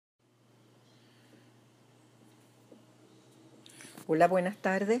Hola, buenas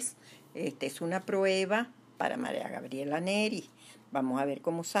tardes. Esta es una prueba para María Gabriela Neri. Vamos a ver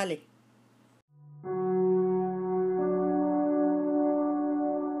cómo sale.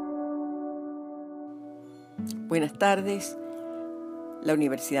 Buenas tardes. La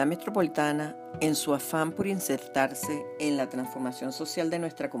Universidad Metropolitana, en su afán por insertarse en la transformación social de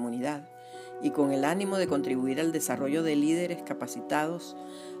nuestra comunidad y con el ánimo de contribuir al desarrollo de líderes capacitados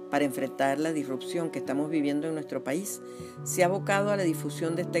para enfrentar la disrupción que estamos viviendo en nuestro país, se ha abocado a la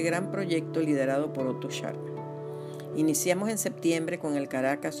difusión de este gran proyecto liderado por Otto Scharmer. Iniciamos en septiembre con el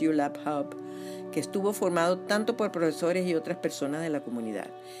Caracas ULab Hub, que estuvo formado tanto por profesores y otras personas de la comunidad,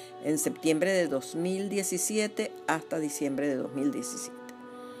 en septiembre de 2017 hasta diciembre de 2017.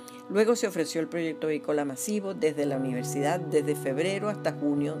 Luego se ofreció el proyecto Avícola Masivo desde la universidad desde febrero hasta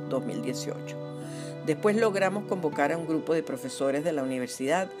junio 2018. Después logramos convocar a un grupo de profesores de la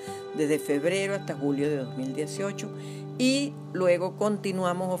universidad desde febrero hasta julio de 2018 y luego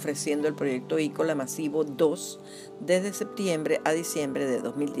continuamos ofreciendo el proyecto Avícola Masivo 2 desde septiembre a diciembre de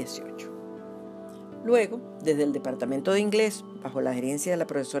 2018. Luego, desde el Departamento de Inglés, bajo la gerencia de la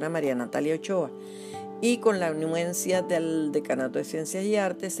profesora María Natalia Ochoa y con la anuencia del Decanato de Ciencias y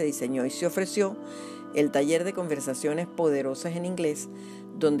Artes, se diseñó y se ofreció el taller de conversaciones poderosas en inglés,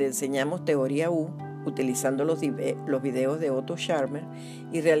 donde enseñamos teoría U, utilizando los videos de Otto Scharmer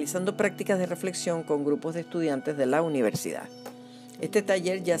y realizando prácticas de reflexión con grupos de estudiantes de la universidad. Este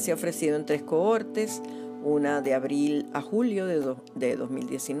taller ya se ha ofrecido en 3 cohortes, una de abril a julio de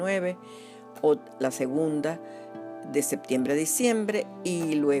 2019, o la segunda de septiembre a diciembre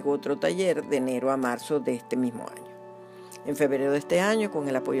y luego otro taller de enero a marzo de este mismo año. En febrero de este año, con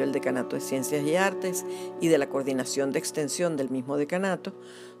el apoyo del Decanato de Ciencias y Artes y de la Coordinación de Extensión del mismo decanato,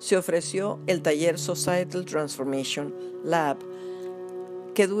 se ofreció el taller Societal Transformation Lab,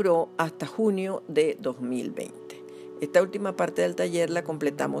 que duró hasta junio de 2020. Esta última parte del taller la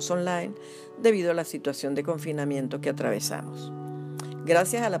completamos online debido a la situación de confinamiento que atravesamos.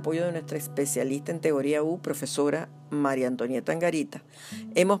 Gracias al apoyo de nuestra especialista en teoría U, profesora María Antonieta Angarita,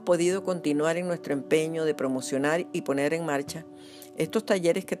 hemos podido continuar en nuestro empeño de promocionar y poner en marcha estos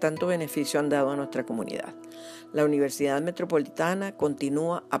talleres que tanto beneficio han dado a nuestra comunidad. La Universidad Metropolitana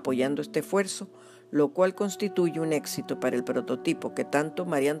continúa apoyando este esfuerzo, lo cual constituye un éxito para el prototipo que tanto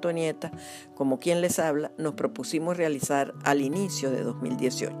María Antonieta como quien les habla nos propusimos realizar al inicio de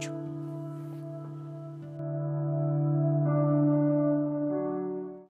 2018.